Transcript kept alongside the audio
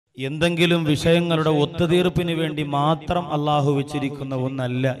എന്തെങ്കിലും വിഷയങ്ങളുടെ ഒത്തുതീർപ്പിന് വേണ്ടി മാത്രം അള്ളാഹു വെച്ചിരിക്കുന്ന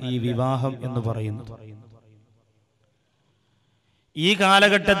ഒന്നല്ല ഈ വിവാഹം എന്ന് പറയുന്നത്. ഈ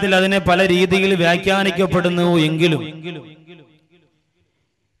കാലഘട്ടത്തിൽ അതിനെ പല രീതിയിൽ വ്യാഖ്യാനിക്കപ്പെടുന്നു എങ്കിലും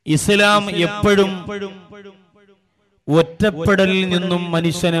ഇസ്ലാം എപ്പോഴും ഒറ്റപ്പെടലിൽ നിന്നും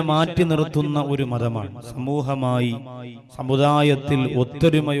മനുഷ്യനെ മാറ്റി നിർത്തുന്ന ഒരു മതമാണ്. സമൂഹമായി സമുദായത്തിൽ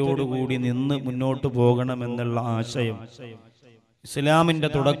ഒത്തൊരുമയോടുകൂടി നിന്ന് മുന്നോട്ട് പോകണമെന്നുള്ള ആശയം ഇസ്ലാമിന്റെ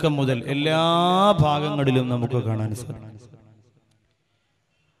തുടക്കം മുതൽ എല്ലാ ഭാഗങ്ങളിലും നമുക്ക് കാണാൻ സാധിക്കും.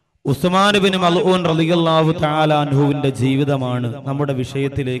 ഉസ്മാൻ ബിൻ മൽഊൻ റളിയല്ലാഹു തആല അൻഹുവിന്റെ ജീവിതമാണ് നമ്മുടെ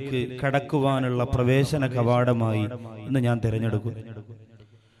വിഷയത്തിലേക്ക് കടക്കുവാനുള്ള പ്രവേശന കവാടമായി ഇന്ന് ഞാൻ തിരഞ്ഞെടുക്കുന്നു.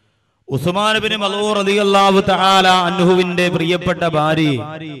 ഉസ്മാൻ ബിൻ മൽഊൻ റളിയല്ലാഹു തആല അൻഹുവിന്റെ പ്രിയപ്പെട്ട ഭാര്യ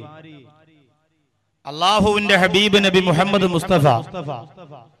അല്ലാഹുവിന്റെ ഹബീബ് നബി മുഹമ്മദ് മുസ്തഫ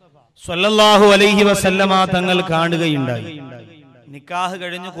സ്വല്ലല്ലാഹു അലൈഹി വസല്ലമ തങ്ങൾ കാണുകയുണ്ടായി. നിക്കാഹ്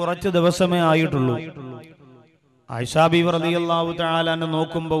കഴിഞ്ഞ് കുറച്ച് ദിവസമേ ആയിട്ടുള്ളൂ. ആയിഷ ബീവി റളിയല്ലാഹു തആല അൻഹ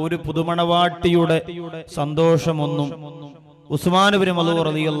നോക്കുമ്പോൾ ഒരു പുതുമണവാട്ടിയുടെ സന്തോഷമൊന്നും ഉസ്മാൻ ബിൻ മൽഊൻ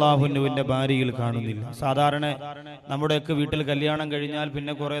റളിയല്ലാഹു അൻഹുവിന്റെ ഭാര്യയിൽ കാണുന്നില്ല. സാധാരണ നമ്മുടെയൊക്കെ വീട്ടിൽ കല്യാണം കഴിഞ്ഞാൽ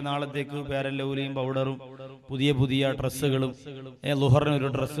പിന്നെ കുറെ നാളത്തേക്ക് പേരൻ ലൗലിയും പൗഡറും പുതിയ പുതിയ ഡ്രസ്സുകളും, ളുഹറിന്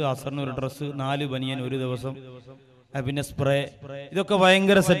ഒരു ഡ്രസ്സ്, അസറിന് ഒരു ഡ്രസ്സ്, 4 ബനിയൻ ഒരു ദിവസം, പിന്നെ സ്പ്രേ, ഇതൊക്കെ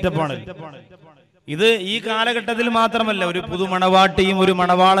ഭയങ്കര സെറ്റപ്പാണ്. ഇത് ഈ കാലഘട്ടത്തിൽ മാത്രമല്ല, ഒരു പുതുമണവാട്ടിയും ഒരു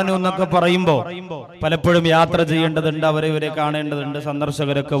മണവാളനും എന്നൊക്കെ പറയുമ്പോൾ പലപ്പോഴും യാത്ര ചെയ്യേണ്ടതുണ്ട്, അവരെ ഇവരെ കാണേണ്ടതുണ്ട്,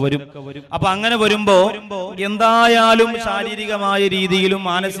 സന്ദർശകരൊക്കെ വരും. അപ്പൊ അങ്ങനെ വരുമ്പോ എന്തായാലും ശാരീരികമായ രീതിയിലും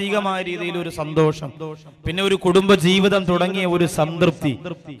മാനസികമായ രീതിയിലും ഒരു സന്തോഷം, പിന്നെ ഒരു കുടുംബ ജീവിതം തുടങ്ങിയ ഒരു സംതൃപ്തി.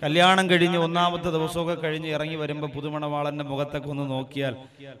 കല്യാണം കഴിഞ്ഞ് 1ാമത്തെ ദിവസമൊക്കെ കഴിഞ്ഞ് ഇറങ്ങി വരുമ്പോ പുതുമണവാളന്റെ മുഖത്തൊക്കെ ഒന്ന് നോക്കിയാൽ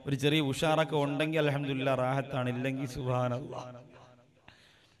ഒരു ചെറിയ ഉഷാറൊക്കെ ഉണ്ടെങ്കിൽ അൽഹംദുലില്ലാ റാഹത്താണ്, ഇല്ലെങ്കിൽ സുബ്ഹാനല്ലാഹ്.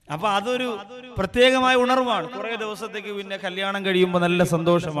 അപ്പൊ അതൊരു പ്രത്യേകമായ ഉണർവാണ്. കുറെ ദിവസത്തേക്ക് പിന്നെ കല്യാണം കഴിയുമ്പോൾ നല്ല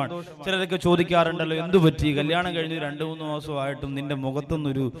സന്തോഷമാണ്. ചിലരൊക്കെ ചോദിക്കാറുണ്ടല്ലോ, എന്തു പറ്റി കല്യാണം കഴിഞ്ഞ് 2-3 മാസമായിട്ടും നിന്റെ മുഖത്തൊന്നും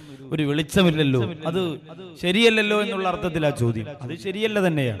ഒരു വെളിച്ചമില്ലല്ലോ, അത് ശരിയല്ലല്ലോ എന്നുള്ള അർത്ഥത്തിലാ ചോദ്യം. അത് ശരിയല്ല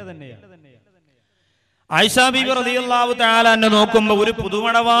തന്നെയാണ്. ആയിഷ ബീബി റളിയല്ലാഹു തആല അൻഹ നോക്കുമ്പോൾ ഒരു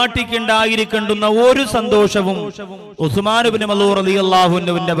പുതുമണവാട്ടിക്ക് ഉണ്ടായിരിക്കേണ്ടുന്ന ഒരു സന്തോഷവും ഉസ്മാൻ ഇബ്നു മൽഊൻ റളിയല്ലാഹു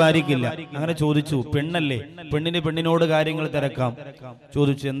അൻഹുവിന്റെ ഭാര്യയ്ക്കില്ല. അങ്ങനെ ചോദിച്ചു, പെണ്ണല്ലേ, പെണ്ണിനോട് കാര്യങ്ങൾ തിരക്കാം.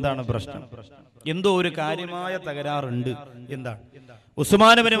 ചോദിച്ചു, എന്താണ് പ്രശ്നം? എന്തോ ഒരു കാര്യമായ തകരാറുണ്ട്, എന്താണ്?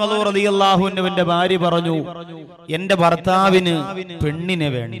 ഉസ്മാൻ ഇബ്നു മൽഊൻ റളിയല്ലാഹു അൻഹുവിന്റെ ഭാര്യ പറഞ്ഞു, എന്റെ ഭർത്താവിന് പെണ്ണിനെ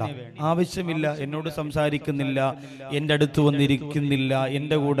വേണ്ട, ആവശ്യമില്ല, എന്നോട് സംസാരിക്കുന്നില്ല, എന്റെ അടുത്ത് വന്നിരിക്കുന്നില്ല,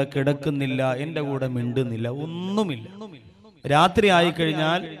 എന്റെ കൂടെ കിടക്കുന്നില്ല, എന്റെ കൂടെ മിണ്ടുന്നില്ല, ഒന്നുമില്ല. രാത്രി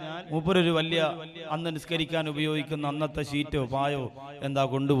ആയിക്കഴിഞ്ഞാൽ മൂപ്പരൊരു വലിയ അന്ന് നിസ്കരിക്കാൻ ഉപയോഗിക്കുന്ന അന്നത്തെ ഷീറ്റോ പായോ എന്താ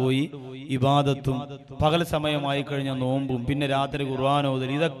കൊണ്ടുപോയി ഇബാദത്തും, പകൽ സമയമായി കഴിഞ്ഞ നോമ്പും, പിന്നെ രാത്രി ഖുർആൻ ഓതൽ,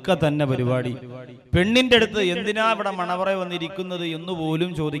 ഇതൊക്കെ തന്നെ പരിപാടി. പെണ്ണിന്റെ അടുത്ത് എന്തിനാ ഇവിടെ മണവറ വന്നിരിക്കുന്നത് എന്ന് പോലും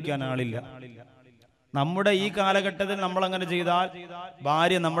ചോദിക്കാൻ ആളില്ല. നമ്മുടെ ഈ കാലഘട്ടത്തിൽ നമ്മൾ അങ്ങനെ ചെയ്താൽ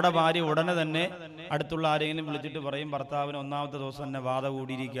നമ്മുടെ ഭാര്യ ഉടനെ തന്നെ അടുത്തുള്ള ആരെങ്കിലും വിളിച്ചിട്ട് പറയും, ഭർത്താവിന് 1ാമത്തെ ദിവസം തന്നെ വാത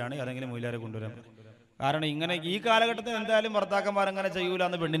കൂടിയിരിക്കുകയാണ്, അതെങ്കിലും മൊയിലാരെ കൊണ്ടുവരാൻ. കാരണം ഇങ്ങനെ ഈ കാലഘട്ടത്തിൽ എന്തായാലും ഭർത്താക്കന്മാർ അങ്ങനെ ചെയ്യൂല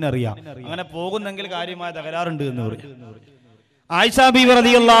എന്ന് പെണ്ണിനറിയാം. അങ്ങനെ പോകുന്നെങ്കിൽ കാര്യമായ തകരാറുണ്ട് എന്ന് പറയും. ആയിഷ ബീവി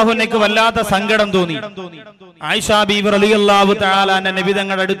റളിയല്ലാഹു അൻഹയ്ക്ക് വല്ലാത്ത സങ്കടം തോന്നി. ആയിഷ ബീവി റളിയല്ലാഹു തആല അൻഹ നബി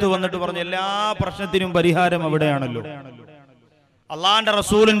തങ്ങളുടെ അടുത്ത് വന്നിട്ട് പറഞ്ഞു, എല്ലാ പ്രശ്നത്തിനും പരിഹാരം അവിടെയാണല്ലോ. അള്ളാന്റെ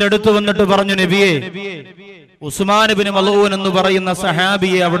റസൂലിന്റെ അടുത്ത് വന്നിട്ട് പറഞ്ഞു, നബിയെ, ഉസ്മാൻ ഇബ്നു മൽഊൻ എന്ന് പറയുന്ന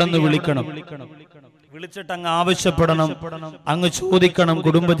സഹാബിയെ അവിടെ നിന്ന് വിളിക്കണം. വിളിച്ചിട്ട് അങ്ങ് ആവശ്യപ്പെടണം, അങ്ങ് ചോദിക്കണം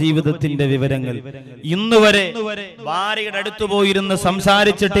കുടുംബജീവിതത്തിന്റെ വിവരങ്ങൾ. ഇന്നുവരെ ഭാര്യയുടെ അടുത്ത് പോയിരുന്ന്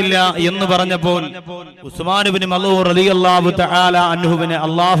സംസാരിച്ചിട്ടില്ല എന്ന് പറഞ്ഞപ്പോൾ ഉസ്മാൻ ഇബ്നു മൽഊൻ റളിയല്ലാഹു തആല അൻഹുവിനെ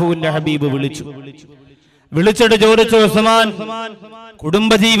അല്ലാഹുവിന്റെ ഹബീബ് വിളിച്ചിട്ട് ചോദിച്ചു, ഉസ്മാൻ,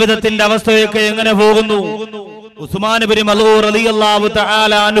 കുടുംബജീവിതത്തിന്റെ അവസ്ഥയൊക്കെ എങ്ങനെ പോകുന്നു? ഉസ്മാൻ ഇബ്നു മൽഊൻ റളിയല്ലാഹു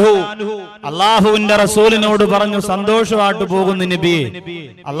തആല അൻഹു അല്ലാഹുവിന്റെ റസൂലിനോട് പറഞ്ഞു, സന്തോഷമായിട്ട് പോകുന്നു നബിയെ.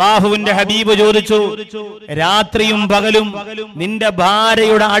 അല്ലാഹുവിന്റെ ഹബീബ് ചോദിച്ചു, രാത്രിയും പകലും നിന്റെ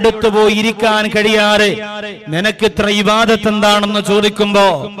ഭാര്യയുടെ അടുത്ത് പോയി ഇരിക്കാൻ കഴിയാതെ നിനക്ക് ഇത്ര ഇബാദത്ത് എന്താണെന്ന് ചോദിക്കുമ്പോ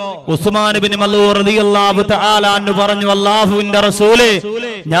ഉസ്മാൻ ഇബ്നു മൽഊൻ റളിയല്ലാഹു തആല അൻഹു പറഞ്ഞു, അല്ലാഹുവിന്റെ റസൂലേ,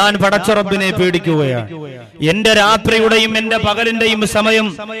 ഞാൻ പടച്ച റബ്ബിനെ പേടിക്കുകയാണ്. എന്റെ രാത്രിയുടെയും എന്റെ പകലിന്റെയും സമയം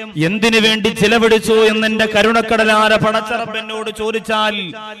എന്തിനു വേണ്ടി ചിലവഴിച്ചു എന്ന് എന്റെ കരുണക്കടലാര പടച്ച റബ്ബ് എന്നോട് ചോദിച്ചാൽ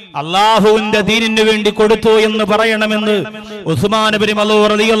അല്ലാഹുവിന്റെ ദീനിനു വേണ്ടി കൊടുത്തു എന്ന് പറയണമെന്ന് ഉസ്മാൻ ഇബ്നു മൽഊൻ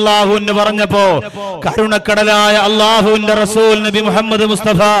റളിയല്ലാഹു അൻഹു പറഞ്ഞപ്പോ കരുണക്കടലായ അല്ലാഹുവിന്റെ റസൂൽ നബി മുഹമ്മദ്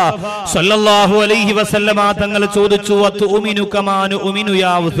മുസ്തഫ സ്വല്ലല്ലാഹു അലൈഹി വസല്ലമ തങ്ങൾ ചോദിച്ചു, അതുഉമിനു കമാ നുഉമിനു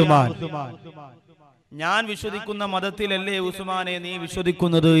യാ ഉസ്മാൻ, ഞാൻ വിശ്വസിക്കുന്ന മതത്തിലല്ലേ ഉസ്മാനെ നീ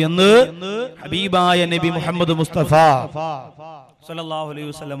വിശ്വസിക്കുന്നത് എന്ന് ഹബീബായ നബി മുഹമ്മദ് മുസ്തഫ സ്വല്ലല്ലാഹു അലൈഹി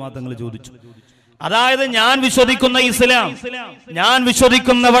വസല്ലമ തങ്ങൾ ചോദിച്ചു. അതായത് ഞാൻ വിശ്വസിക്കുന്ന ഇസ്ലാം, ഞാൻ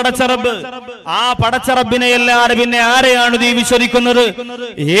വിശ്വസിക്കുന്ന പടച്ചറബ്, ആ പടച്ചറബിനെ അല്ലാതെ പിന്നെ ആരെയാണ് നീ വിശ്വസിക്കുന്നത്?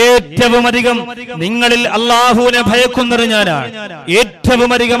 ഏറ്റവും അധികം നിങ്ങളിൽ അള്ളാഹുവിനെ ഭയക്കുന്നത് ഞാനാണ്. ഏറ്റവും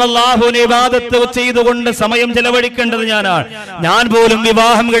അധികം അള്ളാഹുവിനെ ഇബാദത്ത് ചെയ്തുകൊണ്ട് സമയം ചെലവഴിക്കേണ്ടത് ഞാനാണ്. ഞാൻ പോലും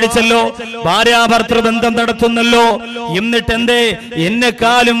വിവാഹം കഴിച്ചല്ലോ, ഭാര്യാഭർത്തൃ ബന്ധം നടത്തുന്നല്ലോ. എന്നിട്ട് എന്തേ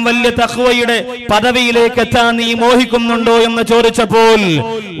എന്നെക്കാളും വലിയ തഖ്വയുടെ പദവിയിലേക്ക് എത്താൻ നീ മോഹിക്കുന്നുണ്ടോ എന്ന് ചോദിച്ചപ്പോൾ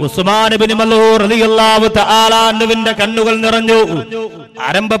ഉസ്മാൻ ഇബ്നു മൽഊൻ റളിയല്ലാഹു തആല അൻഹുവിന്റെ കണ്ണുകൾ നിറഞ്ഞു.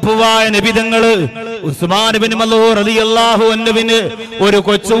 ആരംഭപ്പൂവായ നബിതങ്ങള് ഉസ്മാൻ ഇബ്നു മൽഊൻ റളിയല്ലാഹു അൻഹുവിന് ഒരു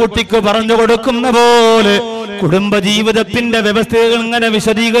കൊച്ചുകുട്ടിക്ക് പറഞ്ഞു കൊടുക്കുന്ന പോലെ കുടുംബജീവിതത്തിന്റെ വ്യവസ്ഥകൾ ഇങ്ങനെ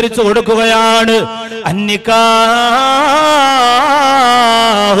വിശദീകരിച്ചു കൊടുക്കുകയാണ്. അന്നിക്കാഹു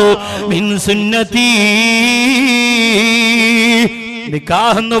മിൻ സുന്നതി,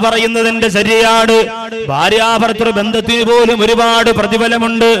 നിക്കാഹ് എന്ന് പറയുന്നത് എന്റെ ശരിയാണ്. ഭാര്യാഭർത്തൃ ബന്ധത്തിന് പോലും ഒരുപാട്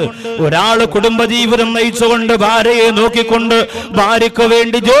പ്രതിഫലമുണ്ട്. ഒരാള് കുടുംബജീവിതം നയിച്ചുകൊണ്ട് ഭാര്യയെ നോക്കിക്കൊണ്ട് ഭാര്യയ്ക്ക്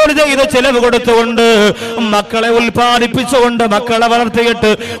വേണ്ടി ജോലി ചെയ്ത് ചെലവ് കൊടുത്തുകൊണ്ട് മക്കളെ ഉൽപ്പാദിപ്പിച്ചുകൊണ്ട് മക്കളെ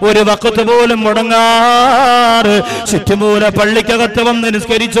വളർത്തിയിട്ട് ഒരു വഖത്ത് പോലും മുടങ്ങാറ് ചുറ്റുമൂല പള്ളിക്കകത്ത് വന്ന്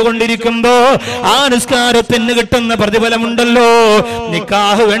നിസ്കരിച്ചു കൊണ്ടിരിക്കുമ്പോ ആ നിസ്കാരത്തിന് കിട്ടുന്ന പ്രതിഫലമുണ്ടല്ലോ.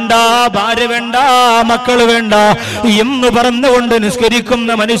 നിക്കാഹ് വേണ്ട, ഭാര്യ വേണ്ട, മക്കള് വേണ്ട എന്ന് പറഞ്ഞുകൊണ്ട്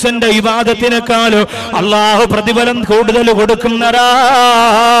നിസ്കരിക്കുന്ന മനുഷ്യന്റെ ഇബാദത്തിനേക്കാളും അള്ളാഹു പ്രതിഫലം കൂടുതൽ കൊടുക്കുന്നതാ.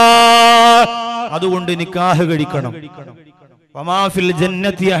 അതുകൊണ്ട് നിക്കാഹ് കഴിക്കണം. വമാഫിൽ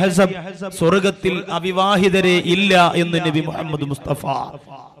ജന്നതി അഹ്സബ്, സ്വർഗ്ഗത്തിൽ അവിവാഹിതരെ ഇല്ല എന്ന് നബി മുഹമ്മദ് മുസ്തഫ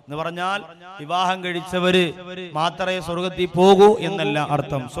എന്ന് പറഞ്ഞാൽ വിവാഹം കഴിച്ചവര് മാത്രമേ സ്വർഗ്ഗത്തിൽ പോകൂ എന്നല്ല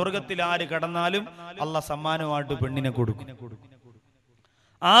അർത്ഥം. സ്വർഗ്ഗത്തിൽ ആര് കടന്നാലും അള്ളാഹ് സമ്മാനമായിട്ട് പെണ്ണിനെ കൊടുക്കും.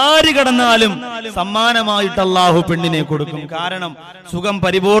 ആര് കടന്നാലും സമ്മാനമായിട്ട് അള്ളാഹു പെണ്ണിനെ കൊടുക്കും. കാരണം സുഖം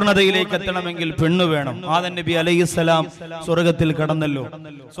പരിപൂർണതയിലേക്ക് എത്തണമെങ്കിൽ പെണ്ണ് വേണം. ആദം നബി അലൈഹിസ്സലാം സ്വർഗത്തിൽ കടന്നല്ലോ.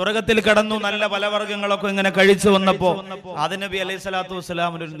 സ്വർഗത്തിൽ കടന്നു, നല്ല പലവർഗ്ഗങ്ങളൊക്കെ ഇങ്ങനെ കഴിച്ചു വന്നപ്പോ ആദം നബി അലൈഹി സ്വലാത്തു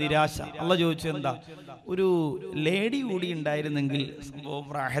വസ്സലാമിന് ഒരു നിരാശ. അള്ളാഹ് ചോദിച്ചു, എന്താ ഒരു ലേഡി കൂടി ഉണ്ടായിരുന്നെങ്കിൽ സംഭവം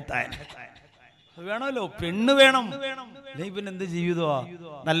റാഹത്തായ. വേണമല്ലോ, പെണ്ണ് വേണം. പിന്നെ എന്ത് ജീവിതമാ?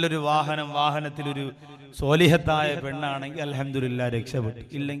 നല്ലൊരു വാഹനത്തിലൊരു സോലിഹത്തായ പെണ്ണാണെങ്കിൽ അൽഹംദുലില്ലാഹ് രക്ഷപ്പെട്ടു.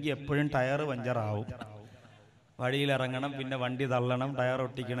 ഇല്ലെങ്കിൽ എപ്പോഴും ടയർ പഞ്ചറാവും. വഴിയിലിറങ്ങണം, പിന്നെ വണ്ടി തള്ളണം, ടയർ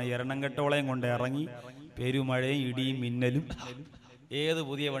ഒട്ടിക്കണം. എരണംകെട്ടോളയും കൊണ്ട് ഇറങ്ങി പെരുമഴയും ഇടിയും മിന്നലും. ഏത്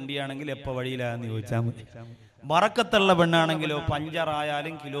പുതിയ വണ്ടിയാണെങ്കിൽ എപ്പോൾ വഴിയിലാന്ന് ചോദിച്ചാൽ മതി. ബറക്കത്തുള്ള പെണ്ണാണെങ്കിലോ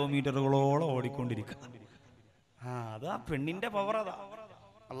പഞ്ചറായാലും കിലോമീറ്ററുകളോളം ഓടിക്കൊണ്ടിരിക്കുക. അതാ പെണ്ണിന്റെ പവർ. അതാ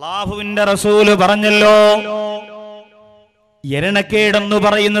അള്ളാഹുവിന്റെ റസൂല് പറഞ്ഞല്ലോ, എരണക്കേടെന്ന്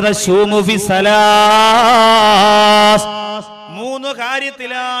പറയുന്നത് മൂന്ന്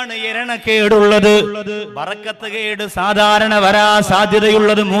കാര്യത്തിലാണ് എരണക്കേടുള്ളത്. ബറക്കത്ത് കേട് സാധാരണ വരാൻ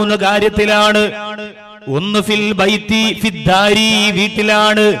സാധ്യതയുള്ളത് മൂന്ന് കാര്യത്തിലാണ്. ഒന്ന് ഫിൽ ബൈത്തി ഫിദ്ദാരി,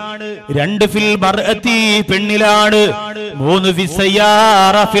 വീട്ടിലാണ്. രണ്ട് ഫിൽ മർഅത്തി, പെണ്ണിലാണ്. മൂന്ന്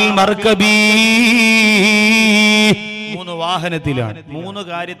ഫിസ്സയ്യാറ ഫിൽ മർകബി, മൂന്ന് വാഹനത്തിലാണ്. മൂന്ന്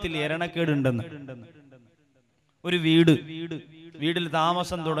കാര്യത്തിൽ എരണക്കേടുണ്ടെന്ന്. ഒരു വീടിൽ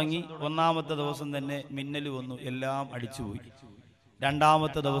താമസം തുടങ്ങി ഒന്നാമത്തെ ദിവസം തന്നെ മിന്നൽ വന്നു, എല്ലാം അടിച്ചുപോയി.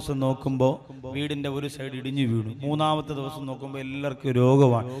 രണ്ടാമത്തെ ദിവസം നോക്കുമ്പോൾ വീടിന്റെ ഒരു സൈഡ് ഇടിഞ്ഞു വീണു. മൂന്നാമത്തെ ദിവസം നോക്കുമ്പോൾ എല്ലാവർക്കും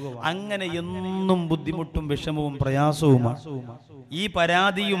രോഗമാണ്. അങ്ങനെ എന്നും ബുദ്ധിമുട്ടും വിഷമവും പ്രയാസവുമാണ്. ഈ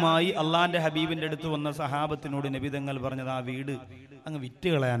പരാതിയുമായി അള്ളാന്റെ ഹബീബിന്റെ അടുത്ത് വന്ന സഹാബത്തിനോട് നബി തങ്ങൾ പറഞ്ഞത്, ആ വീട് അങ്ങ് വിറ്റ്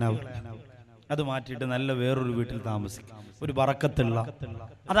കളയാനാവും, അത് മാറ്റിയിട്ട് നല്ല വേറൊരു വീട്ടിൽ താമസിക്കും, ഒരു ബറക്കത്തുള്ള.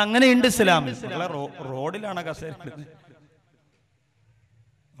 അതങ്ങനെയുണ്ട് ഇസ്ലാമിൽ. റോഡിലാണ് കസേര,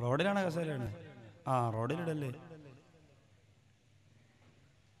 റോഡിലാണ് കസേര. റോഡിലിടല്ലേ.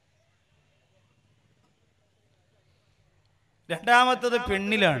 രണ്ടാമത്തത്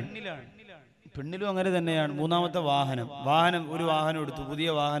പെണ്ണിലാണ്. പെണ്ണിലും അങ്ങനെ തന്നെയാണ്. മൂന്നാമത്തെ വാഹനം ഒരു വാഹനം എടുത്തു, പുതിയ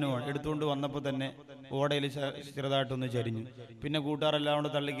വാഹനമാണ്. എടുത്തുകൊണ്ട് വന്നപ്പോൾ തന്നെ ഓടയിൽ ചെറുതായിട്ടൊന്ന് ചരിഞ്ഞു. പിന്നെ കൂട്ടുകാരെല്ലാം കൊണ്ട്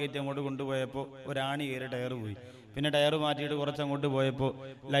തള്ളിക്കയറ്റി അങ്ങോട്ട് കൊണ്ടുപോയപ്പോൾ ഒരാണി കയറി ടയർ പോയി. പിന്നെ ടയർ മാറ്റിയിട്ട് കുറച്ചങ്ങോട്ട് പോയപ്പോൾ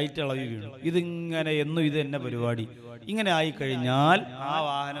ലൈറ്റ് ഇളകി വീണു. ഇതിങ്ങനെ എന്നും ഇത് തന്നെ പരിപാടി. ഇങ്ങനെ ആയിക്കഴിഞ്ഞാൽ ആ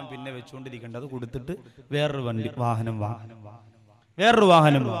വാഹനം പിന്നെ വെച്ചുകൊണ്ടിരിക്കേണ്ടത് കൊടുത്തിട്ട് വേറൊരു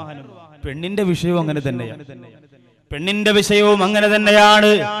വാഹനം. പെണ്ണിന്റെ വിഷയവും അങ്ങനെ തന്നെയാണ്.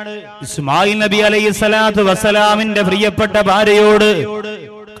 ഇസ്മായിൽ നബി അലൈഹിസ്സലാത്തു വസ്സലാമിന്റെ പ്രിയപ്പെട്ട ഭാര്യയോട്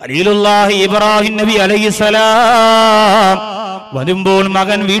ഖലീലുല്ലാഹി ഇബ്രാഹിം നബി അലൈഹിസ്സലാം വരുമ്പോൾ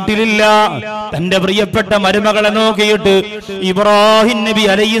മകൻ വീട്ടിലില്ല. തന്റെ പ്രിയപ്പെട്ട മരുമകളെ നോക്കിയിട്ട് ഇബ്രാഹിം നബി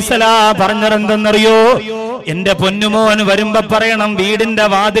അലൈഹിസ്സലാം പറഞ്ഞതെന്തെന്നറിയോ? എന്റെ പൊന്നുമോൻ വരുമ്പോ പറയണം, വീടിന്റെ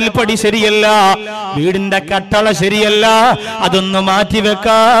വാതിൽപ്പടി ശരിയല്ല, വീടിന്റെ കട്ടള ശരിയല്ല, അതൊന്ന്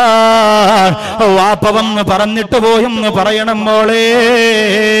മാറ്റിവെക്കാൻ വാപ്പ വന്ന് പറഞ്ഞിട്ട് പോയെന്ന് പറയണം മോളെ.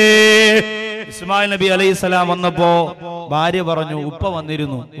 ഇസ്മായിൽ നബി അലൈഹിസ്സലാം വന്നപ്പോ ഭാര്യ പറഞ്ഞു, ഉപ്പ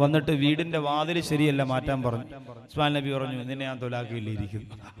വന്നിരുന്നു, വന്നിട്ട് വീടിന്റെ വാതിൽ ശരിയല്ല മാറ്റാൻ പറഞ്ഞു. ഇസ്മായിൽ നബി പറഞ്ഞു, നിന്നെ ഞാൻ തൊലാക്കിയില്ലിരിക്കുന്നു.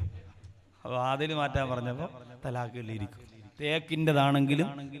 വാതിൽ മാറ്റാൻ പറഞ്ഞപ്പോ തലാക്കിയില്ലിരിക്കും. തേക്കിൻ്റെതാണെങ്കിലും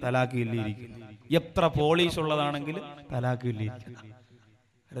തലാക്കിയില്ലിരിക്കും. എത്ര പോളീഷ് ഉള്ളതാണെങ്കിലും തലാക്കിയില്ലിരിക്കും.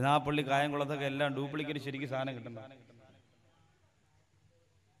 എറണാകുളപ്പള്ളി കായംകുളത്തൊക്കെ എല്ലാം ഡ്യൂപ്ലിക്കേറ്റ് ശരിക്കും സാധനം കിട്ടണ്ട.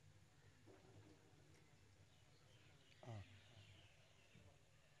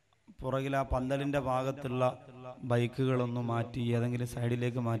 പുറകിൽ ആ പന്തലിന്റെ ഭാഗത്തുള്ള ബൈക്കുകളൊന്നും മാറ്റി ഏതെങ്കിലും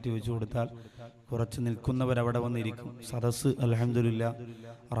സൈഡിലേക്ക് മാറ്റി വെച്ചു കൊടുത്താൽ കുറച്ച് നിൽക്കുന്നവരവിടെ വന്നിരിക്കും. സദസ്സ് അൽഹംദുലില്ലാ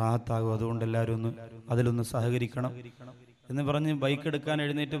റാഹത്താകും. അതുകൊണ്ട് എല്ലാവരും അതിലൊന്ന് സഹകരിക്കണം എന്ന് പറഞ്ഞ് ബൈക്ക് എടുക്കാൻ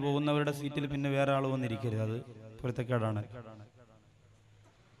എഴുന്നേറ്റ് പോകുന്നവരുടെ സീറ്റിൽ പിന്നെ വേറെ ആൾ വന്നിരിക്കരുത്. അത് പൊരുത്തക്കേടാണ്.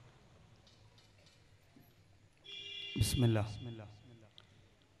 ബിസ്മില്ലാ.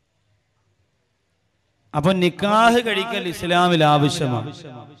 അപ്പൊ നിക്കാഹ് കഴിക്കൽ ഇസ്ലാമിൽ ആവശ്യമാണ്.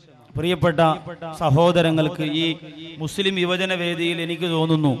 പ്രിയപ്പെട്ട സഹോദരങ്ങൾക്ക്, ഈ മുസ്ലിം യുവജന വേദിയിൽ എനിക്ക്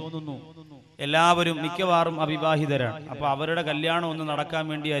തോന്നുന്നു എല്ലാവരും മിക്കവാറും അവിവാഹിതരാണ്. അപ്പൊ അവരുടെ കല്യാണം ഒന്ന് നടക്കാൻ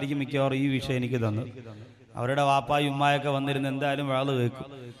വേണ്ടിയായിരിക്കും മിക്കവാറും ഈ വിഷയം എനിക്ക് തന്നത്. അവരുടെ വാപ്പായും ഉമ്മായൊക്കെ വന്നിരുന്ന് എന്തായാലും വാള് കേൾക്കും.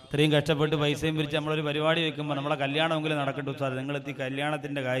 ഇത്രയും കഷ്ടപ്പെട്ട് പൈസയും പിരിച്ച് നമ്മളൊരു പരിപാടി വെക്കുമ്പോൾ നമ്മളെ കല്യാണമെങ്കിലും നടക്കട്ടെ സാർ, നിങ്ങളെത്തി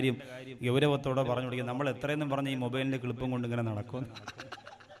കല്യാണത്തിന്റെ കാര്യം ഗൗരവത്തോടെ പറഞ്ഞു കൊടുക്കുക. നമ്മൾ എത്രയെന്നും പറഞ്ഞ് ഈ മൊബൈലിന്റെ ക്ലിപ്പും കൊണ്ട് ഇങ്ങനെ നടക്കും.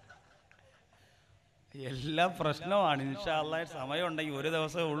 എല്ലാം പ്രശ്നമാണ്. ഇൻഷാ അല്ലാഹ് സമയം ഉണ്ടെങ്കിൽ ഒരു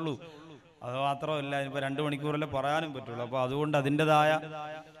ദിവസമേ ഉള്ളൂ. അത് മാത്രമല്ല, ഇനിയിപ്പോൾ 2 മണിക്കൂറല്ലേ പറയാനും പറ്റുള്ളൂ. അപ്പോൾ അതുകൊണ്ട് അതിൻ്റെതായ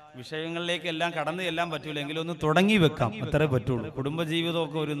വിഷയങ്ങളിലേക്ക് എല്ലാം കടന്നു ചെല്ലാൻ പറ്റൂല. എങ്കിലും ഒന്ന് തുടങ്ങി വെക്കാം, അത്രേ പറ്റുള്ളൂ.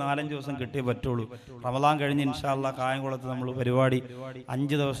 കുടുംബജീവിതമൊക്കെ ഒരു 4-5 ദിവസം കിട്ടിയേ പറ്റുള്ളൂ. റമദാൻ കഴിഞ്ഞ് ഇൻഷാ അല്ലാഹ് കായംകുളത്ത് നമ്മൾ പരിപാടി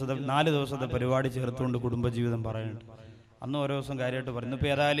 4 ദിവസത്തെ പരിപാടി ചേർത്തുകൊണ്ട് കുടുംബജീവിതം പറയുന്നുണ്ട്. അന്ന് ഓരോ ദിവസം കാര്യമായിട്ട് പറയുന്നു.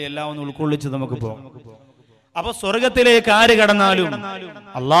 ഇപ്പോൾ ഏതായാലും എല്ലാം ഒന്ന് ഉൾക്കൊള്ളിച്ച് നമുക്ക് പോകാം. അപ്പൊ സ്വർഗത്തിലേക്ക് ആര് കടന്നാലും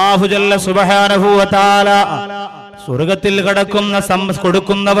അല്ലാഹു ജല്ല സുബ്ഹാനഹു വ തആല സ്വർഗത്തിൽ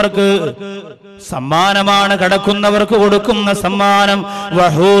കൊടുക്കുന്നവർക്ക് സമ്മാനമാണ്. കടക്കുന്നവർക്ക് കൊടുക്കുന്ന സമ്മാനം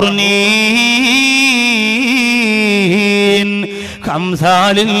വഹൂർനീൻ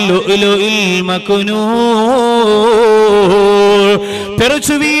ഖംസാലിൽ ലുഅ്ലുഇൽ മക്നൂൻ,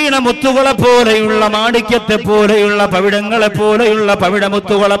 തെറിച്ചു വീണ മുത്തുകളെ പോലെയുള്ള, മാണിക്യത്തെ പോലെയുള്ള, പവിടങ്ങളെ പോലെയുള്ള,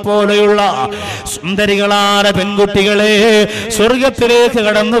 പവിടമുത്തുകളെ പോലെയുള്ള സുന്ദരികളായ പെൺകുട്ടികളെ സ്വർഗത്തിലേക്ക്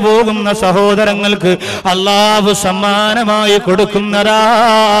കടന്നു പോകുന്ന സഹോദരങ്ങൾക്ക് അല്ലാഹു സമ്മാനമായി കൊടുക്കുന്നതാ.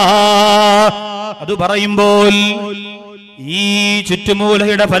 അത് പറയുമ്പോൾ ഈ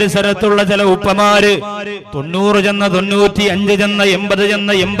ചുറ്റുമൂലയുടെ പരിസരത്തുള്ള ചില ഉപ്പമാര് 90 ചെന്ന 95 ചെന്ന 80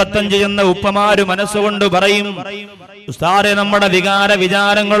 ചെന്ന 85 ചെന്ന ഉപ്പമാര് മനസ്സുകൊണ്ട് പറയും, ഉസ്താദേ നമ്മുടെ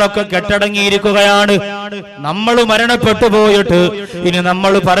വിചാരങ്ങളൊക്കെ കെട്ടടങ്ങിയിരിക്കുകയാണ്. നമ്മൾ മരണപ്പെട്ടു പോയിട്ട് ഇനി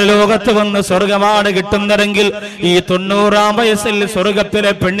നമ്മൾ പരലോകത്ത് വന്ന് സ്വർഗമാണ് കിട്ടുന്നതെങ്കിൽ ഈ 90-ാം വയസ്സിൽ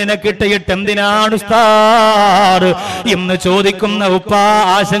സ്വർഗത്തിലെ പെണ്ണിനെ കിട്ടിയിട്ട് എന്തിനാണ് ഉസ്താദ് എന്ന് ചോദിക്കുന്ന ഉപ്പ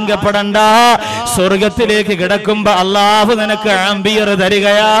ആശങ്കപ്പെടണ്ട. സ്വർഗത്തിലേക്ക് കിടക്കുമ്പോ അല്ലാഹു നിനക്ക് ആംബിയർ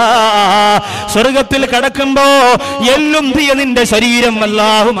തരികയാ. സ്വർഗത്തിൽ കിടക്കുമ്പോ എല്ലും തീയ നിന്റെ ശരീരം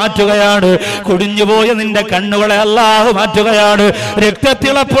അല്ലാഹു മാറ്റുകയാണ്. കുടിഞ്ഞുപോയ നിന്റെ കണ്ണുകളെ അല്ലാഹു മാറ്റുകയാണ്.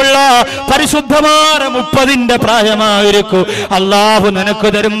 രക്തത്തിളപ്പുള്ള പരിശുദ്ധമായ 30-ന്റെ പ്രായമായിരിക്കും അല്ലാഹു നിനക്ക്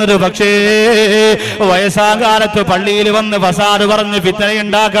തരുന്നത്. പക്ഷേ വയസ്സാകാലത്ത് പള്ളിയിൽ വന്ന് ഫസാദ് പറഞ്ഞ്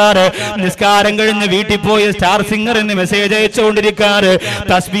ഫിത്നയുണ്ടാക്കാറ്, നിസ്കാരം കഴിഞ്ഞ് വീട്ടിൽ പോയി സ്റ്റാർ സിംഗറിന് മെസ്സേജ് അയച്ചുകൊണ്ടിരിക്കാറ്,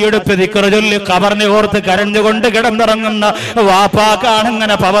 തസ്ബീഹ് എടുത്ത് ദിക്ർ ചൊല്ലി ഖബറിനെ ഓർത്ത് കരഞ്ഞുകൊണ്ട് കിടന്നിറങ്ങുന്ന വാപ്പാക്കാണ്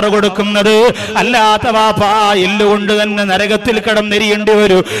അങ്ങനെ പവർ കൊടുക്കുന്നത്. അല്ലാത്ത വാപ്പ എല്ലുകൊണ്ട് തന്നെ നരകത്തിൽ കിടന്നെരിയേണ്ടി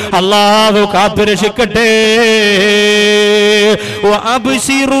വരും. അല്ലാഹു കാത്തുരക്ഷിക്കട്ടെ.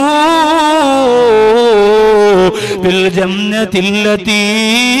 ബിൽജന്നത്തില്ലതീ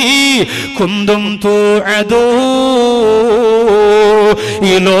കുന്തും തുഅദൂൻ.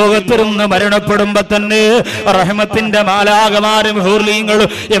 ഈ ലോകത്തിരുന്ന് മരണപ്പെടുമ്പോ തന്നെ റഹ്മത്തിന്റെ മാലാകമാരും ഹൂർലീങ്ങളും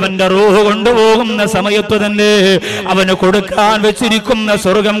ഇവന്റെ റൂഹ് കൊണ്ടുപോകുന്ന സമയത്ത് തന്നെ അവന് കൊടുക്കാൻ വെച്ചിരിക്കുന്ന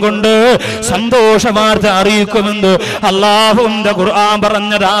സ്വർഗം കൊണ്ട് സന്തോഷവാർത്ത അറിയിക്കുമെന്ന് അല്ലാഹുവിന്റെ ഖുർആൻ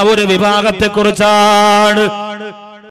പറഞ്ഞത് ആ ഒരു വിഭാഗത്തെ കുറിച്ചാണ്.